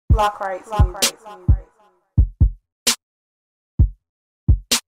Block rights.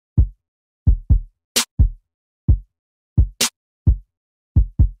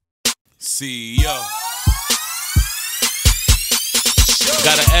 CEO.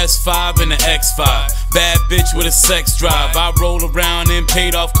 Got an S5 and an X5. Bad bitch with a sex drive. I roll around in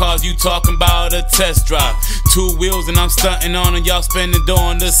paid off cars, you talking about a test drive. 2 wheels and I'm stunting on and y'all spending dough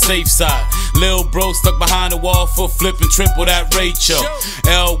on the safe side. Lil bro stuck behind the wall for flipping triple that Rachel.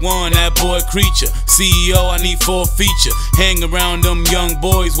 L1, that boy creature. CEO, I need full feature. Hang around them young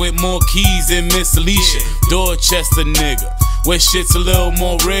boys with more keys than Miss Alicia. Dorchester nigga, where shit's a little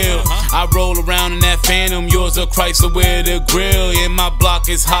more real. I roll around in that Phantom, yours a Chrysler with a grill. And my block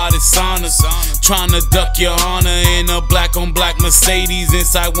is hot as saunas. Tryna duck your honor in a black on black Mercedes,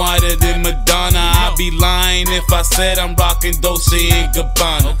 inside wider than Madonna. I'd be lying if I said I'm rocking Dolce &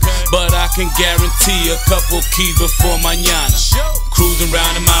 Gabbana, but I can guarantee a couple keys before mañana. Cruising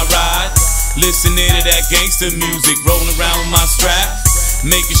around in my ride, listening to that gangster music, rolling around with my strap,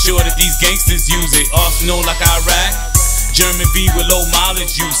 making sure that these gangsters use it. Arsenal like Iraq. German V with low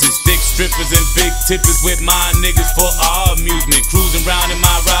mileage uses. Thick strippers and big tippers with my niggas for our amusement. Cruising around in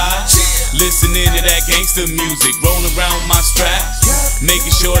my ride, listening to that gangster music, rolling around with my strap,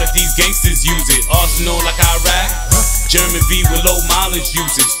 making sure that these gangsters use it. Arsenal like Iraq. German V with low mileage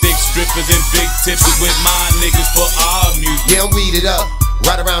uses. Thick strippers and big tippers with my niggas for our amusement. Yeah, I'm weeded up.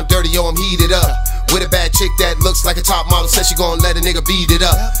 Ride around dirty, yo, I'm heated up. With a bad chick that looks like a top model, says she gon' let a nigga beat it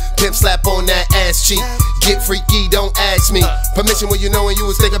up. Pimp slap on that ass cheek. Get freaky, don't ask me. Permission when you know when you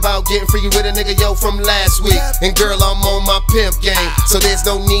was thinking about getting freaky with a nigga, yo, from last week. And girl, I'm on my pimp game, so there's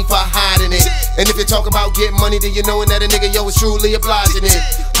no need for hiding it. And if you're talking about getting money, then you knowin' that a nigga, yo, is truly obliging it.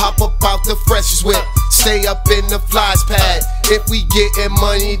 Hop up out the freshest whip, stay up in the flies pad. If we gettin'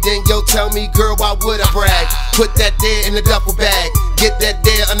 money, then yo, tell me, girl, why would I brag? Put that there in the duffel bag, get that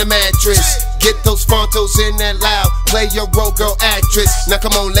there on the mattress. Get those frontos in that loud, play your role, girl, actress. Now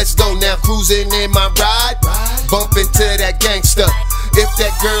come on, let's go now, cruising in my ride, bump into that gangster. If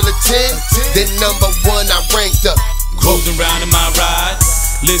that girl a 10, then number 1 I ranked up. Cruising around in my ride,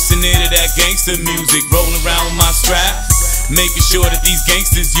 listening to that gangster music, rolling around with my strap, making sure that these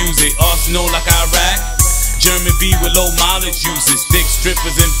gangsters use it. Arsenal like Iraq. German V with low mileage uses. Thick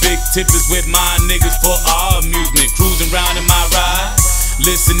strippers and big tippers with my niggas for our amusement. Cruising around in my ride,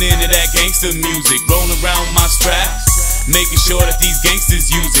 listening to that gangster music, rolling around with my strap, making sure that these gangsters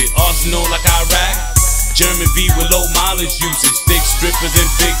use it. Arsenal like Iraq. German V with low mileage uses. Thick strippers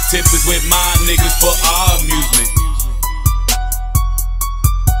and big tippers with my niggas for our amusement.